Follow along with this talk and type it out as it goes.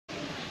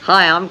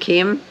Hi, I'm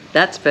Kim.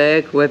 That's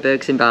Berg. We're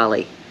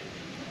BergsinBali.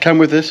 Come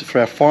with us for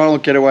our final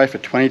getaway for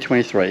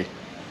 2023.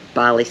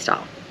 Bali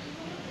style.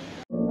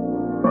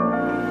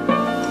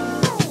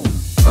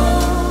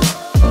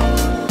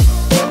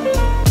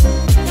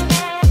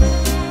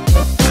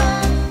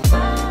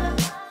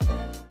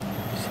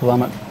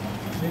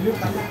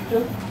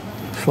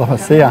 Selamat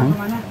siang.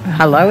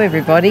 Hello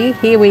everybody.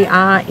 Here we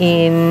are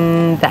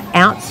in the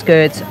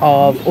outskirts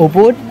of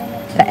UBUD,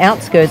 the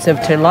outskirts of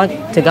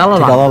Tegallalang.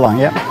 Tegallalang,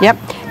 yep. Yep.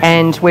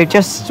 And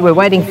we're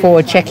waiting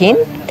for check-in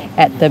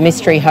at the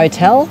Mystery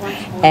Hotel,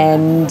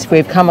 and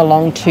we've come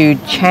along to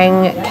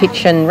CHANG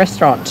Kitchen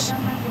Restaurant,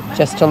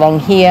 just along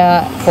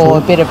here for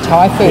a bit of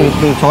Thai food.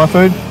 A bit of Thai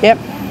food? Yep.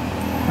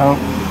 Oh,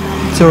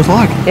 see what it's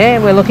like.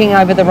 Yeah, we're looking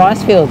over the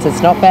rice fields.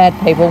 It's not bad,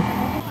 people.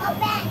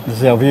 This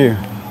is our view.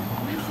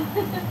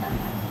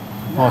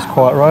 Nice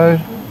quiet road.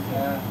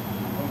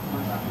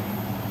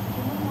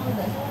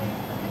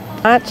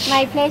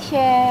 My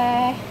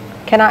pleasure.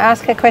 Can I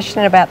ask a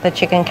question about the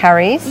chicken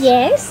curries?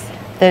 Yes.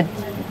 The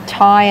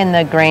Thai and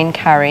the green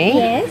curry.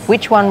 Yes.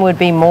 Which one would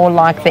be more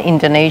like the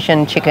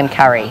Indonesian chicken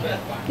curry?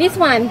 This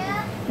one,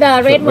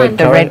 the red one.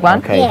 The red one?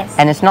 Okay. Yes.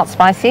 And it's not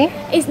spicy?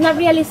 It's not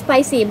really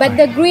spicy, but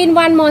the green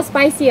one more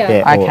spicier.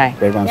 Yeah, Okay.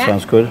 Red one Yeah.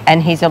 sounds good.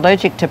 And he's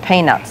allergic to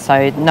peanuts,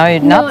 so no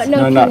nuts? No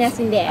No peanuts nuts.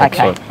 in there.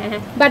 Okay.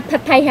 But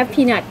pad thai have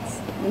peanuts.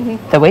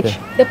 The which?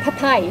 The pad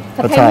thai. Pad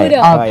Pad thai thai.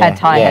 noodle. Oh, Oh, pad yeah.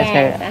 thai Yes,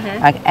 has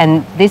no. Okay.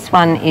 And this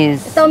one is...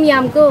 Tom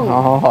yum gung.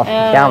 Oh,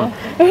 yum.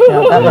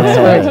 Yeah, that looks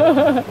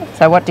good.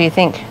 So what do you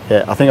think?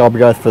 Yeah, I think I'll be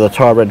going for the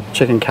Thai red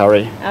chicken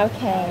curry.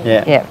 Okay.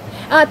 Yeah.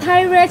 Yeah.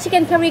 Thai red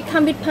chicken curry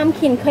come with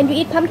pumpkin. Can you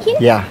eat pumpkin?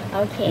 Yeah.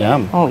 Okay.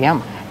 Yum. Oh,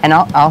 yum. And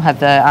I'll have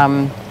the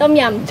Tom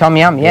yum. tom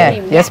yum, yeah.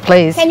 Yeah. Yes,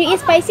 please. Can you eat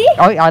spicy?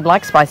 Oh, I'd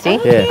like spicy.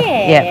 Yeah.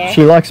 Yeah.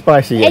 She likes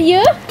spicy. Yeah. And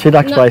you? She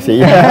likes No. spicy.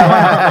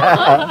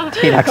 Yeah.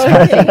 She likes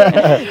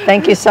spicy.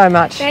 Thank you so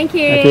much. Thank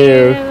you. Thank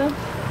you.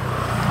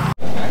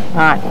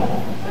 All right.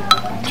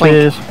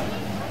 Twink. Cheers.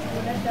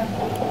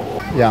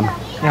 Yum.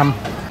 Yum.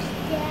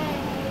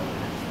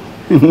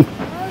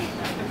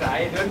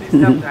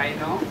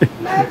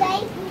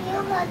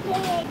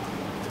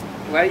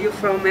 Where are you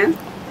from, man?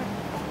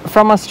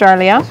 From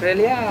Australia.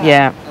 Australia?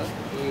 Yeah.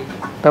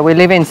 But we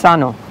live in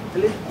SANUR.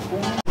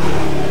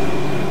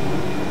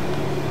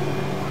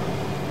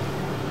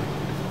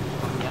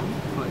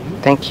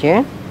 Thank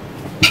you.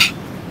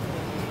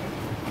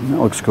 That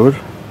looks good.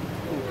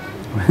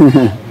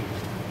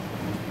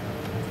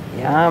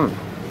 Yum.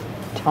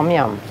 Tom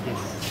yum.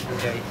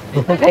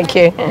 Enjoy. Thank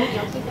you.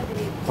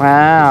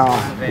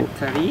 Wow. Red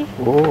curry.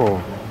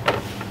 Ooh.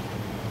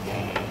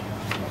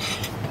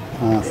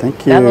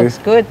 Thank you. That looks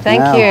good. Thank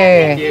Wow.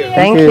 you.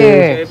 Thank you.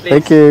 you.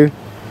 Thank you.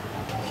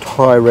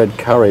 Thai red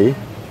curry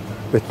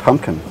with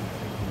pumpkin.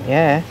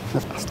 Yeah.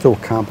 I still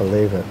can't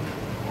believe it.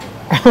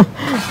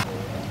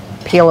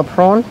 Peel a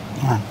prawn.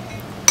 Yeah.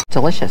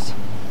 Delicious.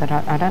 But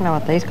I don't know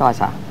what these guys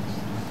are.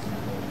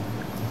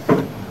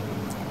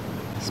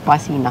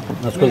 Spicy nothing.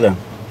 That's good then.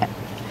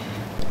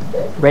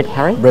 Red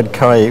curry Red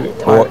curry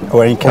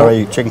or any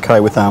curry, chicken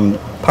curry with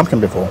pumpkin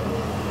before.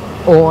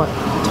 or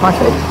Thai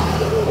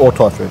food. Or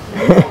Thai food.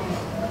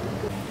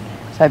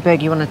 So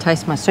Berg, you want to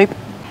taste my soup?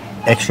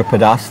 Extra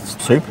pedas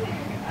soup.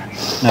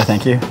 No,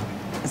 thank you.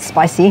 It's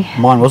spicy.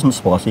 Mine wasn't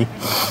spicy.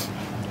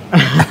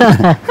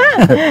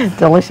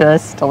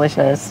 Delicious,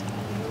 delicious.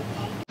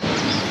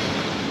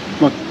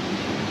 Look,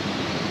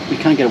 we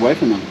can't get away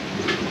from them.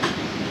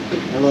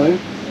 Hello?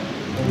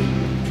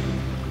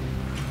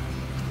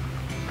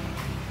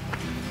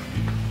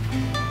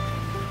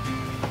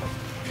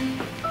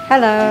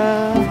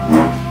 Hello.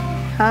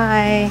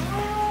 Hi.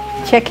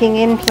 Checking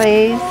in,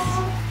 please.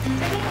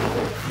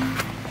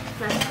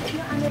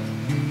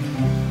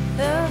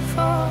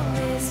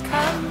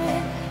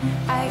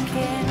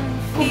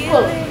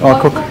 Oh,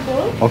 cook.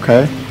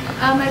 Okay.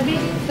 Maybe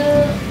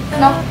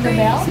knock the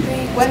bell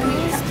when we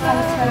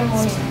have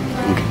ceremony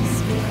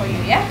for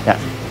you, yeah? Yeah.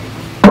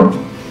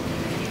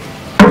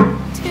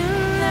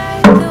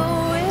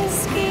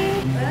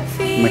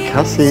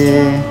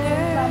 Makasih.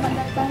 Selamat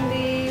datang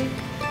di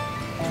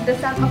The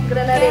Sun of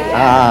Granary.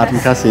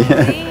 Terima kasih.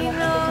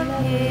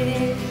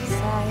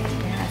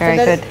 Very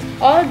So good.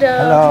 All the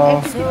Hello.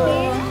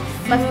 activities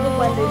must look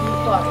like the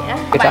before, yeah?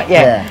 Good. Fine.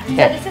 Yeah. So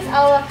Yeah. this is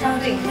our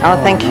country. Oh,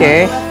 thank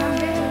you.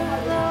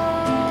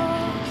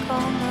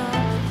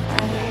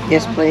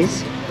 Yes,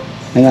 please.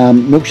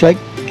 And milkshake,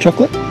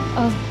 chocolate?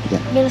 Oh,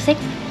 Yeah. milkshake?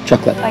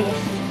 Chocolate. Oh, yes.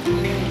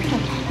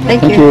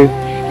 Thank Thank you. you.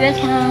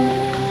 Welcome.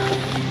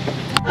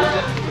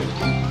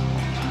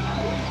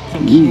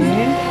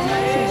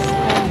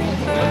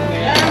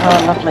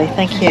 Oh, lovely.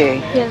 Thank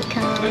you.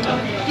 Welcome.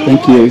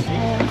 Thank you.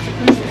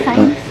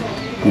 Thanks.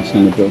 That's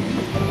on the bill.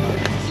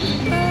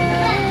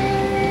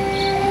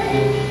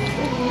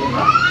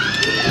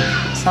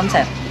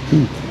 Sunset.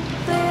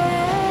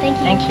 Thank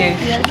you.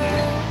 Thank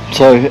you.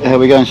 So, how are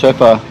we going so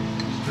far?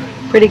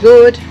 Pretty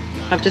good.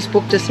 I've just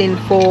booked us in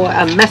for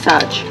a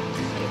massage.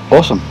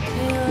 Awesome.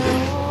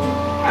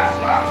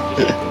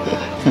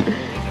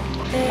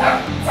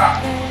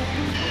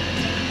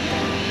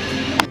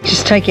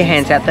 Just Take your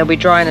hands out, they'll be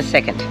dry in a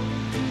second.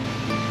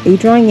 Are you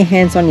drying your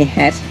hands on your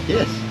hat?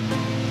 Yes.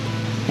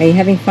 Are you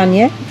having fun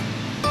yet?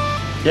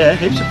 Yeah,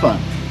 heaps of fun.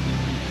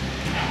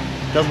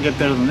 Doesn't get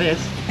better than this.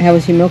 How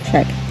was your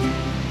milkshake?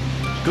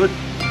 It's good.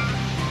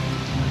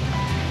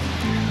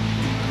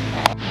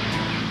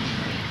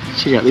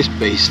 Check out this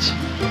beast.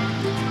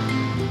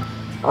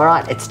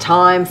 Alright, it's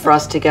time for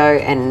us to go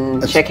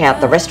and check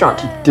out the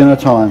restaurant. Dinner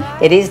time.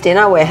 It is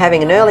dinner. We're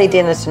having an early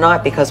dinner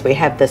tonight because we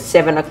have the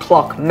 7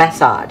 o'clock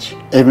massage.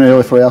 Even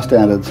early for our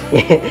standards.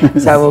 Yeah.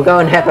 So we'll go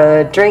and have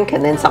a drink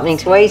and then something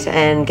to eat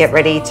and get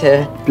ready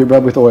to... Be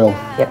rubbed with oil.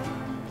 Yep,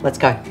 let's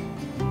go.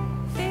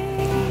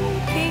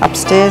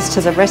 Upstairs to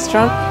the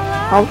restaurant.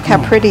 Oh, look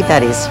how pretty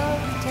that is.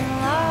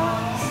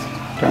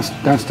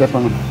 Don't step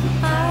on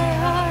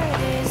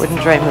them.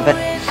 Wouldn't dream of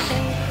it.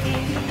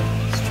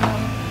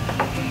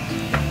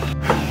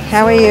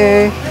 How are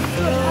you?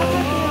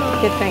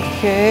 Good, thank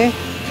you.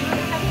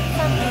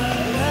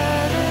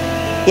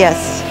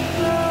 Yes.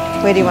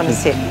 Where do you want to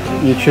sit?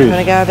 You choose.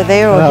 Want to go over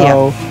there or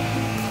No.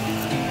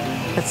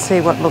 here? Let's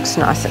see what looks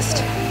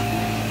nicest.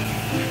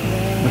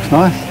 Looks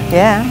nice.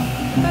 Yeah.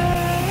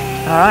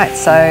 All right,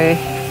 so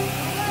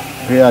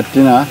We are at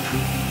dinner.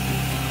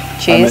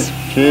 cheers.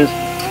 Cheers.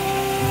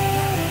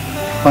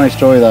 Funny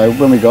story though,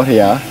 when we got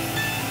here,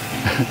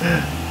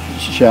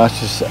 she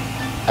asked us,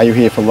 are you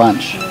here for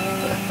lunch?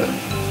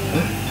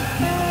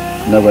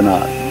 No, we're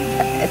not.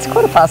 It's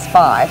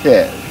 5:15.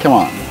 Yeah, come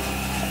on.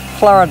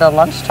 Florida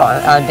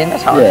lunchtime, dinner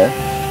time. Yeah.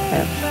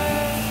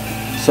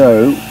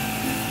 So,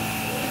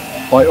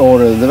 I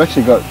ordered, they've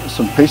actually got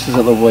some pieces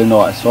that look really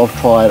nice. So I've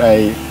tried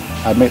a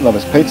meat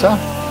lover's pizza.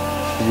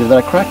 Give that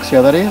a crack, see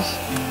how that is?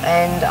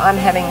 And I'm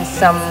having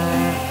some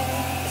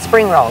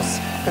spring rolls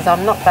because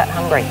I'm not that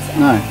hungry.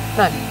 No.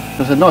 No.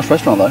 It's a nice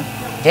restaurant though.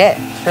 Yeah,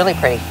 it's really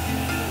pretty.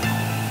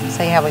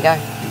 See how we go.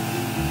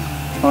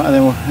 All right, and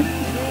then we'll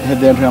head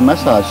down to our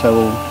massage. So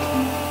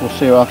we'll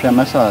see you after our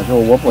massage,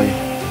 all wobbly.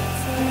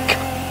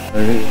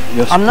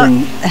 I'm not.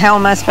 How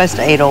am I supposed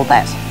to eat all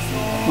that?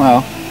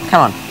 Well,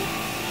 come on.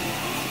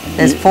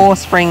 There's 4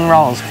 spring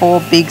rolls, 4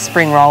 big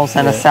spring rolls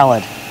and a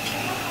salad.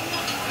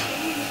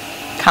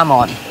 Come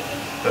on.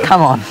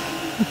 Come on.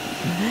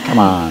 Come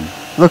on.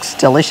 Looks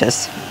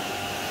delicious.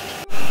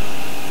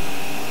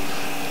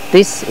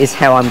 This is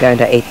how I'm going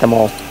to eat them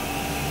all.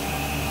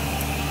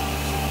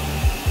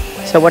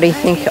 So what do you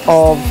think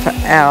of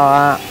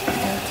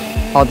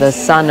the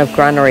son of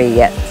Granary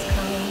yet?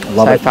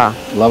 Love so it. far?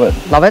 Love it.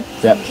 Love it?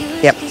 Yep.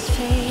 Yep.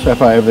 So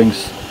far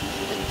everything's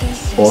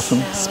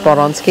awesome. Spot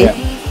on ski. Yep.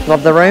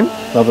 Love the room?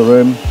 Love the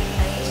room.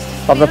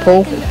 Love the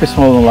pool? It's a bit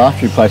smaller than the last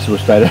few places we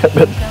stayed at,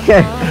 but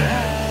Yeah.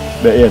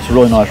 But yeah, it's a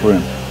really nice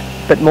room.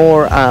 But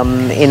more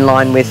in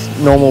line with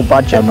normal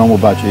budget. Our normal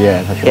budget,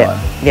 yeah, that's Yeah. right.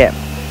 Yeah.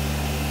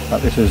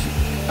 But this is,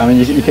 I mean,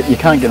 you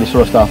can't get this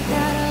sort of stuff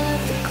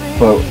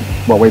for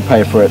what we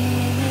pay for it.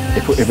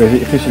 If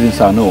this is in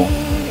SANUR,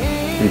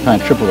 you'd be paying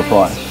triple the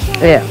price.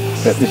 Yeah.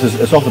 But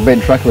it's off the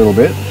beaten track a little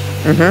bit,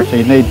 so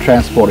you need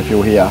transport if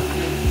you're here.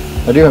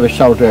 They do have a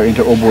shuttle there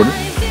into UBUD,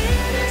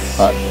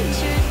 but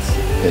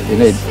you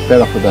need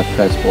better off with that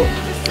transport.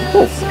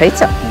 Oh,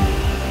 pizza.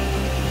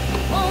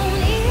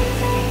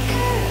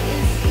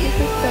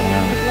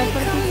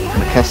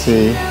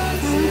 Makasih.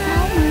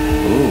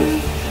 Ooh.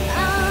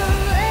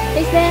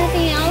 Is there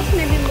anything else?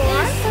 Maybe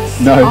more?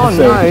 No, Oh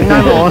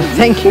no more.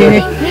 Thank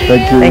you.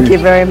 Thank you. Thank you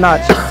very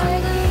much.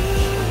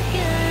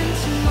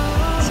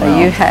 So Wow.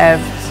 you have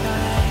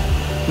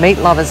meat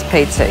lovers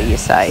pizza, you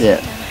say? Yeah.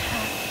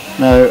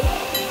 No,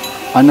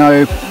 I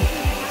know.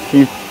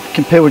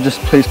 Can people just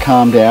please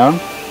calm down?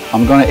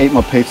 I'm going to eat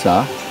my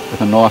pizza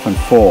with a knife and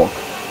fork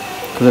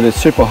because it is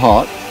super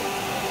hot,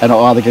 and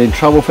I'll either get in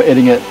trouble for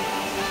eating it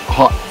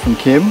hot from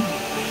Kim,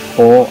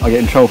 or I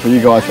get in trouble for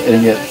you guys for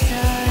eating it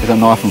with a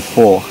knife and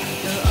fork.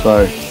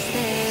 So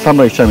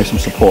somebody show me some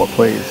support,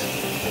 please.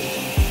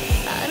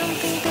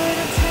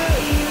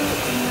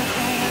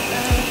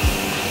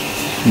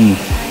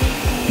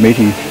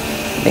 Meaty.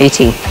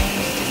 Meaty.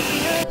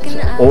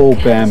 All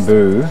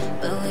bamboo.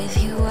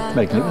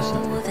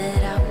 Magnificent.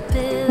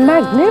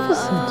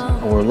 Magnificent.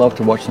 I would love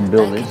to watch them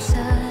build this.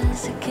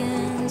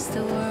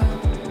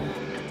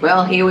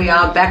 Well, here we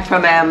are back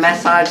from our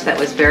massage. That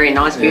was very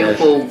nice,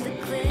 beautiful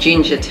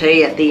ginger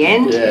tea at the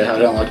end. Yeah, I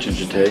don't like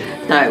ginger tea.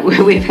 No,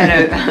 we've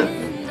had a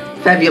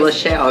fabulous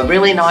shower, a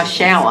really nice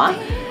shower,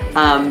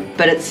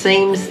 but it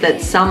seems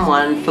that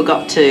someone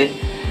forgot to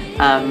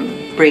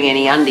bring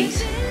any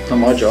undies. It's not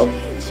my job.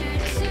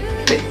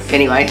 But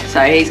anyway,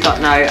 so he's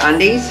got no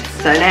undies.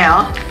 So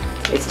now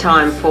it's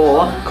time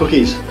for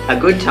Cookies. a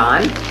good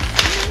time.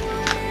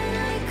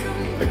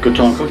 A good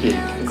time cookie.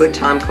 A good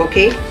time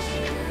cookie.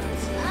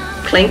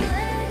 Clink.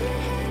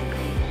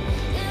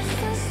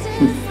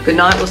 Good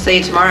night, we'll see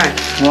you tomorrow.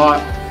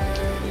 Right.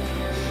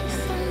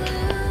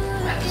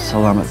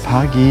 Selamat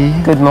pagi.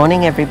 Good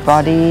morning,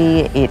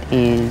 everybody. It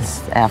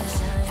is our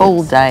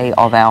full day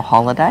of our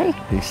holiday.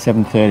 It's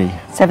 7:30.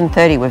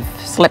 7:30, we've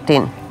slept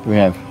in. We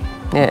have.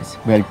 Yes.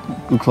 We had,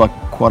 looks like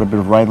quite a bit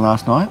of rain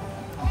last night.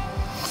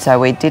 So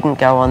we didn't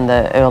go on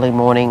the early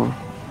morning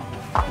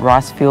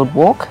rice field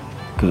walk.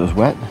 Because it was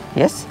wet?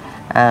 Yes.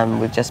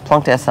 We've just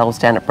plonked ourselves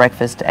down at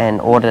breakfast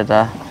and ordered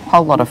a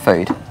whole lot of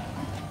food.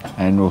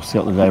 And we'll see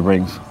what the day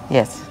brings.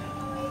 Yes.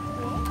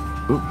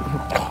 Ooh,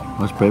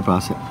 nice bread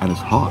basket, and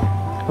it's hot.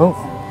 Oh.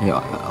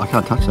 Yeah, I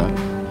can't touch that.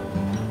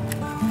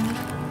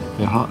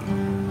 Yeah, hot.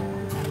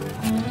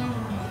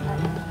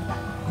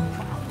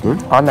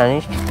 Good? I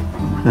managed.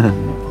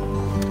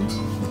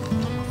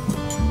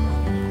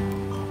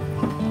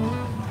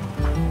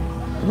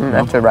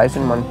 That's a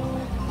raisin one.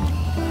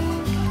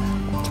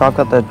 So I've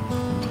got the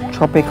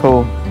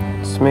tropical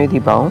smoothie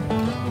bowl,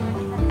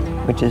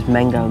 which is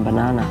mango and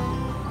banana.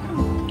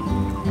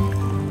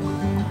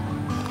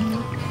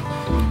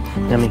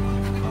 Yummy.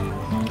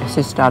 This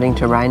is starting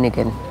to rain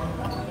again.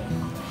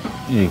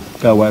 Yeah,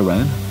 go away,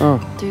 rain.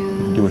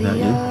 Do without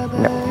you.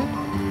 No.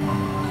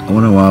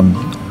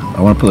 I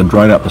want to put the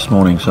drone up this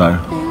morning, so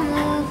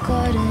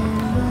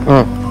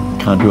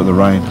can't do it in the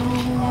rain.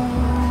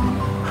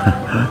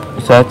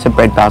 So it's a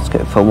bread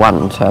basket for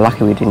one, so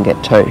lucky we didn't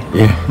get two.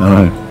 Yeah, I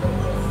know.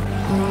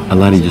 A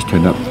lady just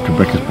turned up to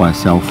breakfast by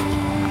herself,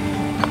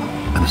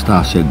 and the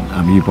staff said,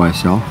 "Are you by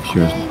yourself?" She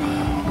goes,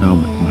 "No,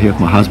 I'm here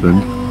with my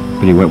husband,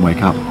 but he won't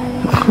wake up."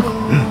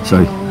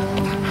 So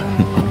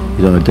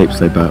he's on a deep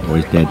sleeper or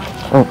he's dead.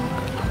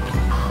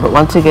 But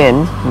once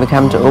again, we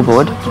come to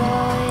UBUD,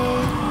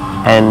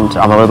 and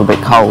I'm a little bit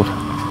cold.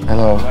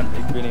 Hello. One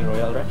equally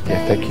royal, right?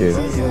 Yeah, thank you.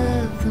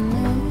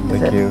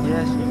 Thank you.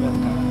 Yes, you're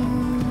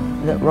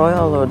welcome. Is it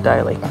royal or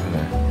daily?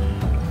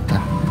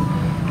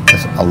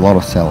 There's a lot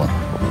of salad.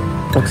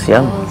 Looks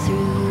yum.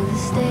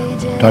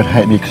 Don't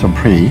hate me because I'm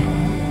pretty,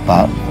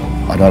 but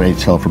I don't eat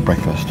salad for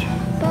breakfast.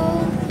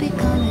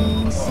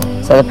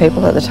 So the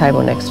people at the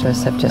table next to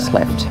us have just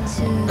left.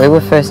 We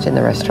were first in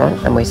the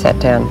restaurant and we sat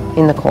down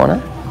in the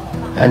corner,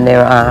 and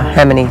there are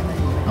how many?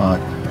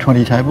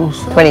 20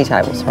 tables? 20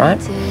 tables,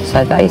 right?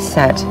 So they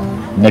sat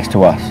Next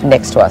to us.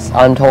 next to us.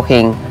 I'm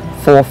talking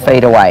 4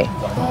 feet away.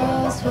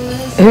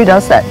 Who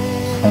does that?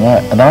 I know,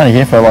 and they're only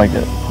here for like,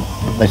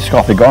 they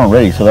scoff, they're gone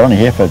already, so they're only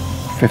here for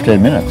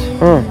 15 minutes.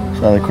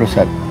 So they could have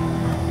sat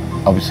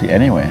obviously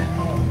anywhere.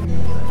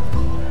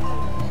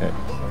 Okay.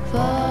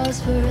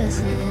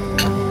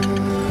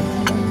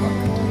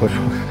 Which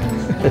one?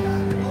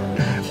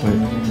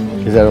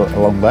 Is that a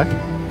long back?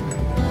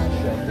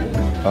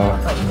 Oh,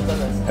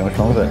 and what's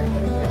wrong with it?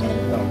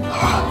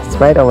 It's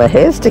made all my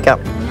hair stick up.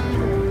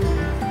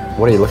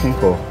 What are you looking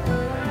for?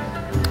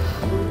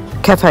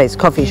 Cafes,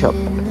 coffee shop,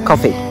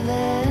 coffee,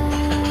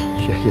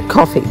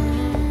 coffee.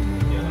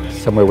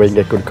 Somewhere where you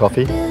can get good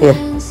coffee. Yeah,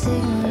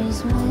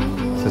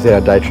 So is that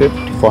our day trip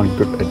to find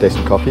good,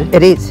 decent coffee?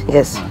 it is,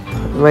 yes.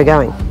 We're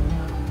going.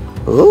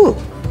 Ooh,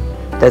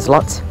 there's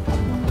lots.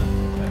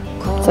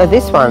 So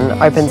this one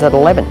opens at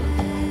 11.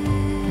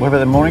 What about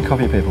the morning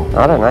coffee people?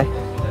 I don't know.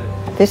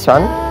 This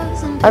one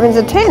opens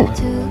at 10.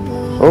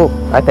 Ooh,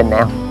 open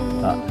now.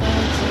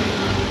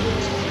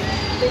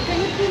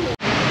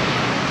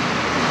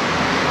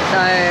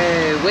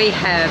 So we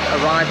have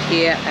arrived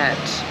here at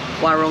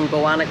Warung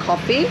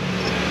Coffee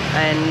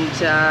and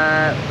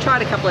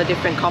tried a couple of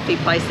different coffee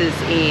places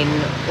in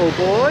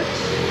UBUD,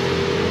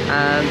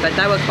 but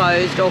they were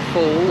closed or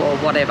full or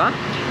whatever.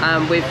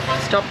 We've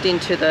stopped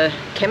into the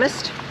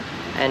chemist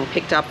and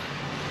picked up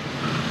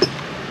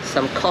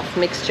some cough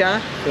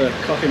mixture. The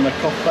coffee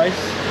McCough face.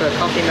 For a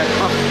coffee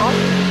McCough,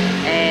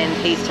 and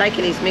he's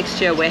taken his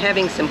mixture. We're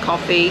having some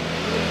coffee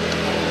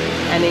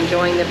and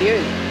enjoying the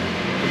view.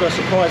 We've got a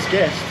surprise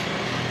guest.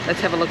 Let's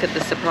have a look at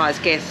the surprise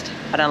guest.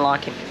 I don't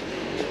like him.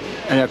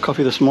 And our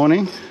coffee this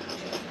morning.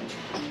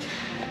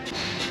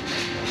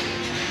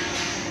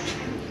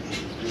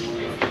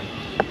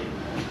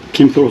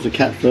 Kim thought it was a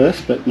cat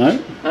first, but no.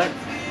 No.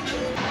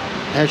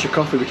 How's your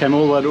coffee? We came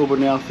all the way to UBUD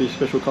now for your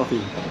special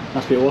coffee.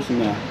 Must be awesome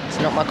now. It's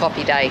not my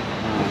coffee day.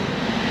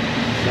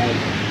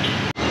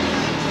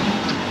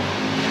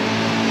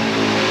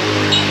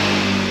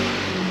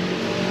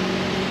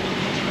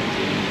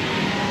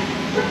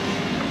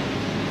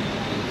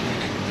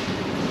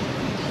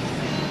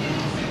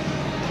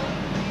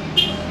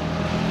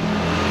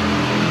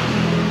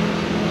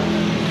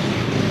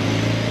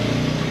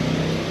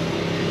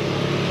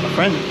 My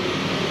friend.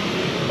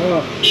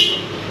 Oh.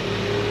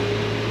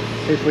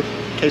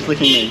 Keeps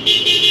licking me.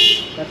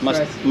 That's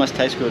Must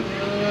taste good.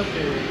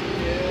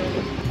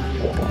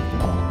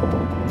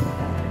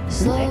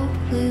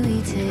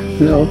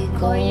 No.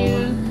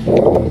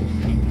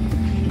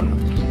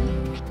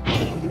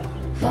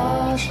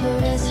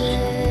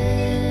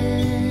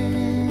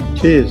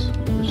 Cheers.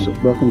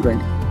 Welcome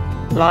drink.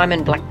 Lime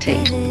and black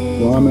tea.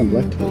 Lime and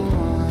black tea.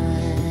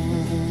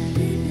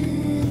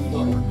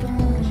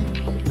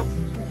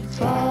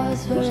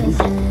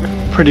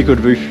 Pretty good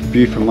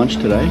view from lunch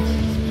today.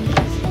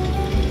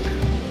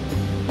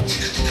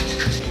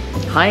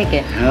 Hi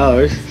again.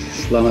 Hello,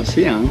 selamat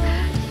siang.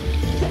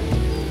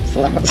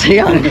 Selamat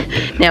siang.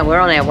 Now we're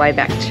on our way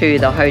back to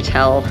the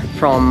hotel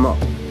from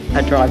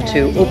a drive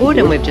to UBUD,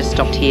 and we've just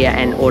stopped here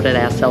and ordered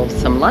ourselves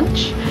some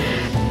lunch.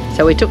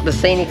 So we took the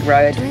scenic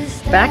road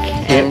back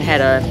and had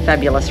a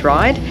fabulous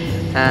ride.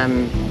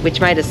 which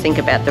made us think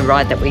about the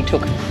ride that we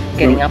took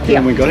getting up here.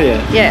 When we got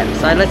here. Yeah,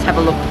 so let's have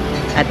a look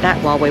at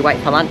that while we wait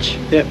for lunch.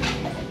 Yep.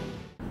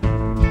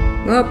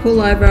 Well, pull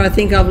over. I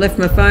think I've left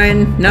my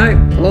phone. No,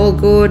 all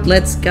good.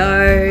 Let's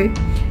go.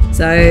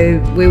 So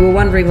we were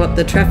wondering what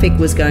the traffic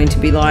was going to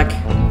be like,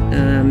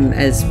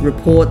 as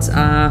reports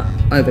are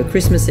over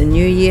Christmas and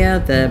New Year.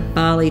 The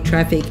Bali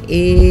traffic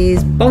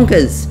is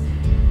bonkers.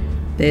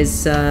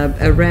 There's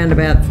around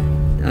about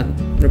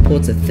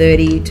reports of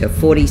 30 to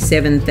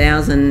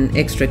 47,000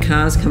 extra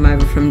cars come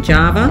over from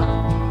Java.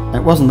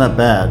 It wasn't that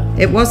bad.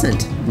 It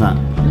wasn't.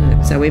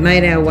 No. So we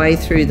made our way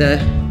through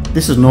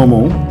This is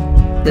normal.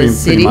 the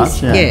cities,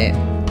 much, yeah.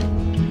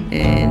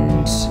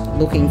 and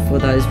looking for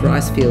those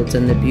rice fields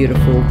and the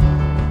beautiful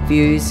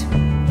views.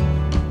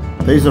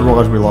 These are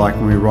rides we like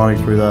when we're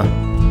riding through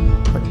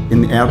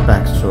in the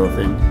outback sort of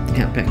thing.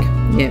 Outback,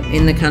 yeah,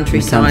 in the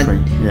countryside,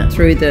 yeah.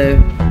 through the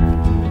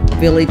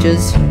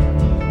villages,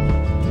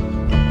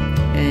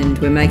 and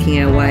we're making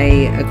our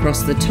way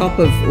across the top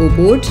of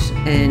UBUD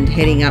and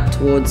heading up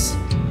towards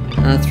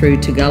through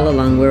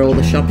Tegallalang, where all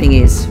the shopping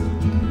is.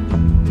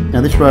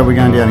 Now this road we're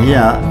going down here,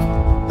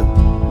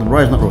 the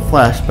road's not real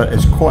flash, but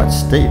it's quite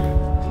steep.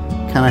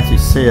 Can't actually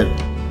see it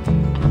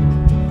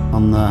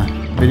on the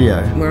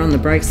video. We're on the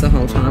brakes the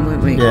whole time,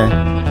 weren't we? Yeah.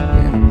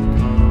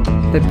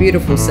 But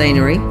beautiful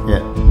scenery.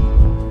 Yeah.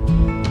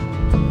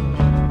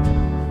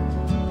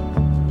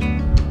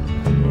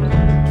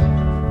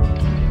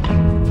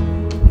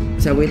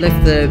 So we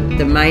left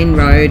the main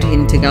road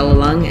in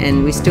Tegallalang,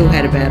 and we still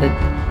had about a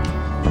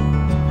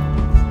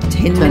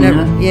 10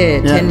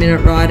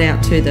 minute ride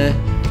out to the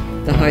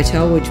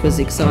hotel, which was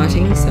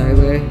exciting. So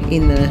we're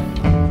in the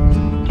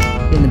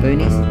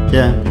boonies.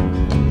 Yeah.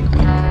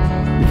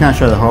 You can't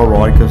show the whole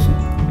ride because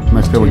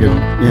most people get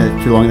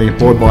too long, they get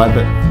bored by it,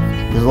 but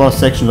there's a lot of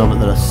sections of it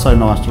that are so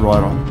nice to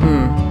ride on.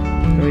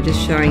 So we're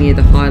just showing you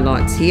the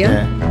highlights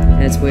here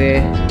as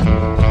we're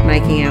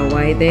making our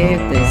way there.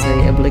 There's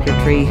the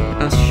obligatory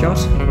us shot.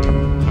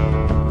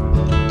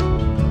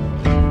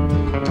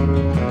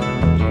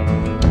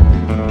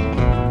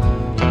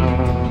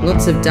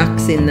 Lots of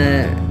ducks in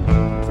the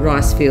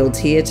rice fields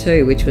here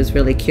too, which was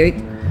really cute.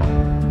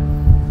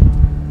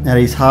 Now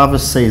it's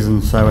harvest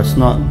season, so it's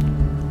not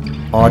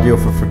ideal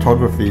for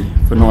photography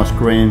for nice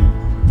green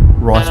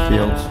rice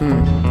fields.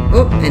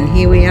 Oh, and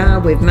here we are,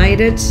 we've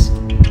made it.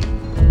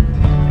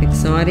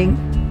 Exciting.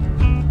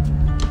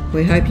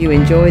 We hope you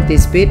enjoyed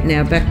this bit.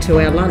 Now back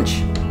to our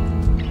lunch.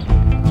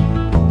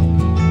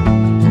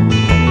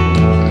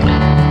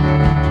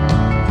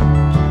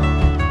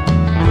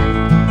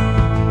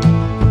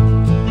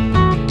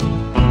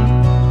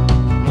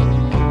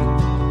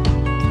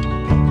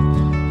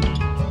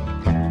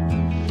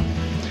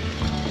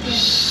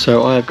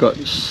 So I have got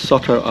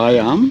SOTO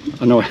AYAM.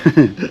 Oh, no,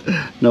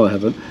 no, I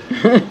haven't.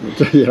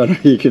 Yeah, I know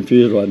you're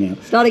confused right now.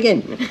 Start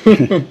again.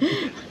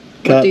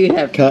 What do you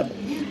have?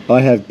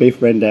 I have beef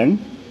rendang.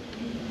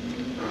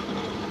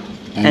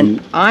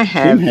 And I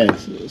have Kim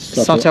has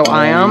SOTO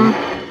AYAM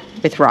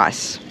with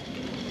rice.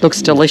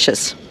 Looks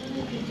delicious.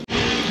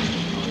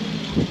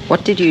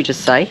 What did you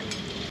just say?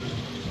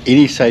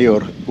 Ini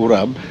sayur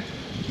urab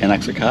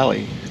enak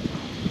sekali.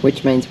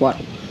 Which means what?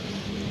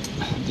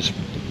 This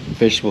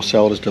vegetable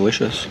salad is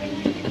delicious.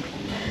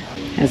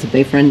 How's the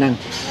beef rendang?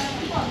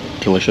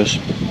 Delicious.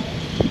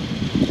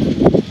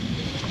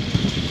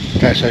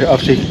 Okay, so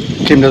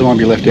obviously Kim doesn't want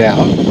to be left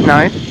out.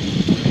 No.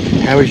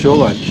 How is your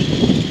lunch?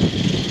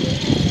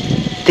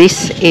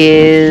 This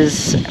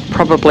is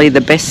probably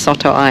the best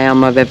SOTO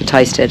AYAM I've ever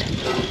tasted.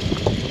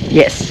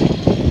 Yes.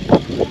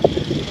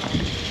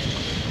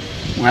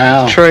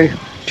 Wow.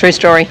 True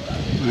story.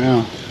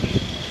 Wow.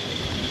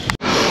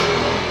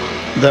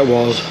 That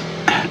was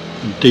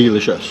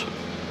delicious.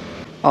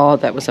 Oh,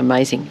 that was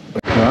amazing.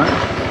 Right.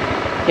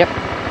 Yep.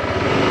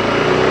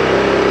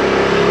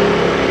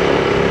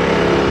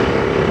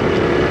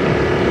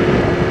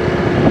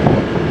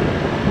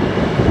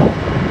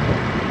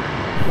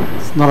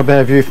 It's not a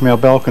bad view from our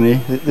balcony.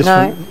 This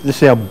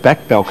is our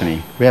back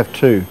balcony. We have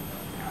two.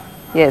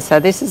 Yeah, so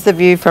this is the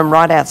view from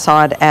right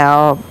outside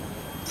our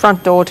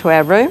front door to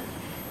our room,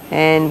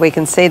 and we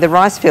can see the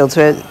rice fields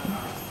where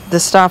the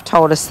staff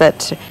told us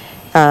that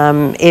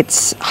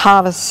it's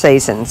harvest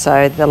season,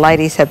 so the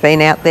ladies have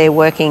been out there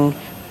working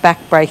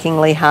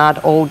back-breakingly hard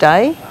all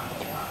day.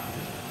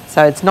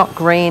 So it's not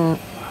green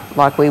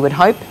like we would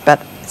hope,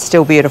 but it's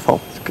still beautiful.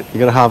 You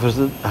got to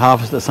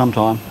harvest it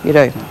sometime. You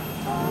do.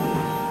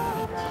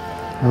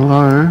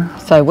 Hello.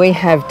 So we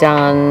have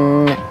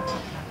done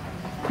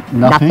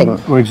nothing.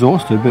 We're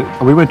exhausted, but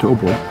we went to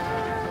UBUD.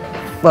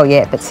 Well,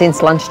 yeah, but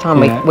since lunchtime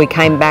we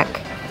came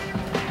back.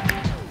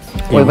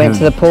 We went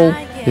to the pool.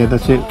 Yeah,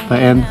 that's it. The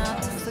end.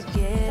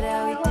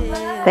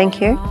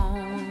 Thank you.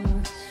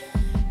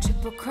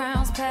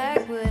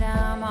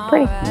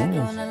 Pretty.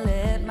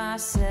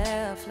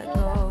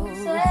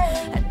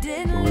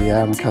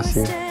 AYAM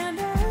kasih.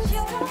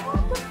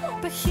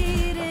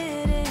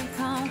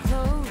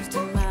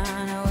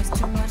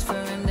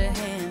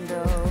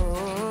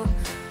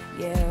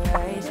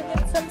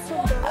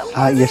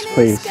 Yes,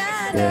 please.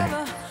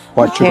 Yeah.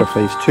 white sugar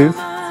please, 2,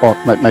 or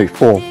maybe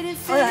 4.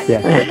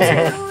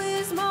 Yeah.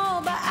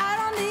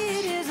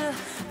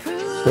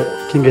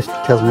 So Kim just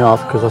tells me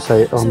off because I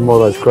say, oh, more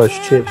of those gross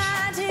chips.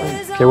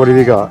 Okay, what have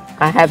you got?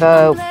 I have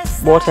a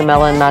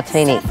watermelon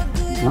martini.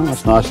 Oh,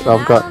 that's nice.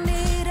 I've got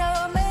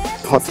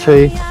hot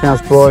tea.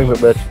 Sounds boring,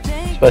 but we're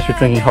supposed to be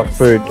drinking hot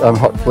food,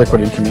 hot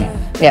liquid into me.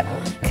 Yep.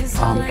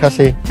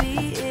 Cassie.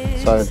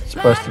 So it's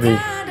supposed to be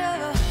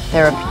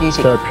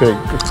Therapeutic.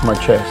 good for my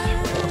chest.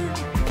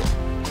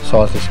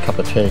 Size this cup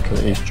of tea because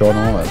it is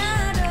ginormous.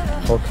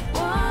 Look.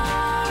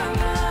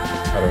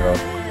 I don't know.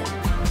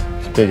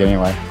 It's big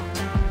anyway.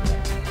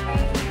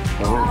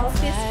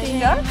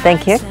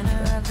 Thank you.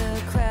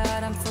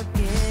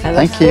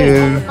 Thank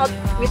you.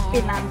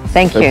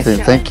 Thank you.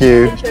 Thank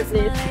you.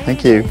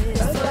 Thank you.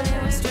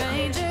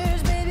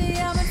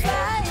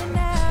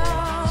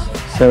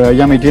 So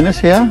yummy dinners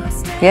here.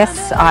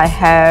 Yes, I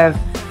have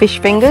fish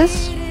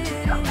fingers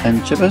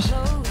And chippers.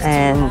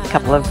 and a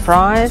couple of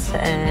fries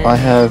and I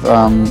have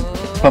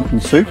pumpkin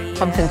soup.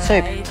 pumpkin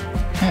soup.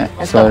 Yeah.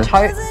 It's So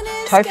got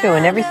tofu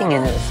and everything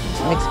in it.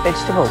 It's mixed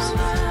vegetables.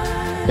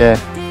 yeah.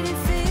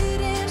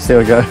 See how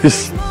it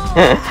goes.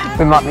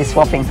 We might be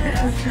swapping.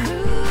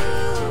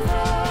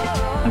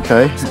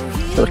 Okay.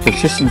 So the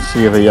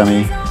consistency of a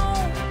yummy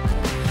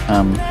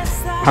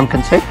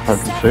Pumpkin soup.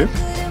 pumpkin soup.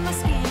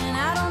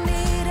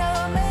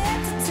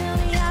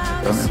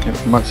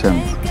 It might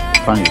sound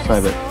funny to say,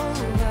 but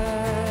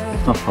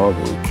it's not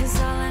horrible.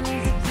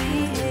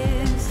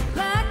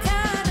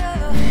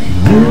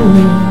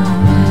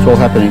 It's all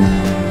happening.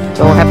 It's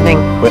all happening.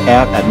 We're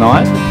out at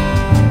night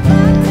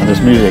and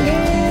there's music.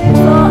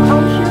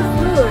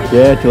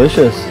 Yeah,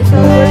 delicious.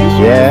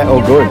 Yeah,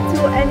 all good.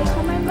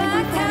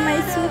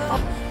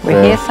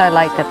 We're here so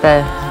late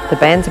that the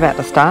band's about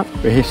to start,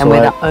 We're here so and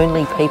we're late. the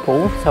only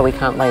people, so we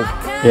can't leave.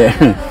 Yeah.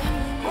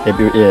 It'd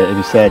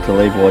be sad to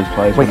leave all these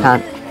places. We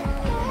can't.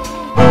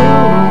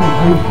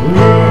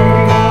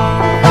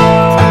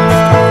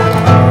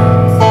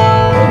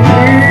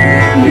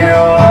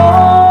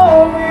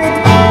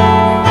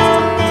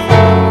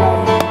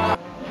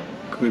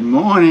 Good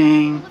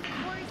morning.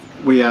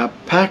 We are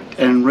packed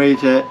and ready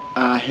to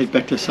head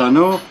back to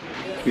SANUR.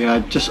 We are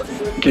just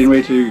getting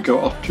ready to go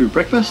off to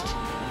breakfast.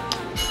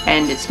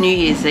 And it's New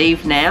Year's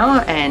Eve now,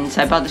 and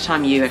so by the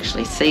time you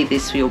actually see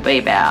this, we'll be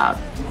about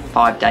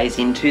 5 days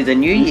into the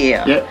new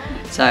year. Yep.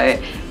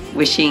 So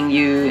wishing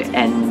you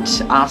and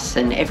us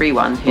and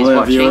everyone who's All our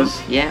watching, viewers.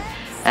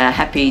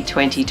 happy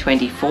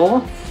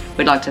 2024.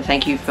 We'd like to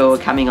thank you for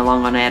coming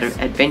along on our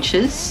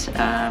adventures,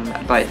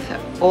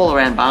 both all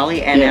around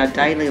Bali and Yeah. our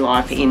daily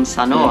life in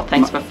SANUR. Yeah.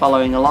 Thanks for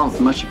following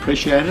along. Much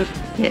appreciated.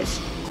 Yes.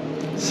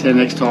 See you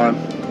next time.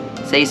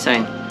 See you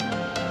soon.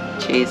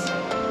 Cheers.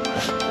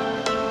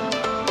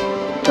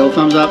 Tell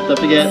thumbs up, don't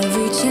forget.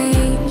 Every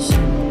change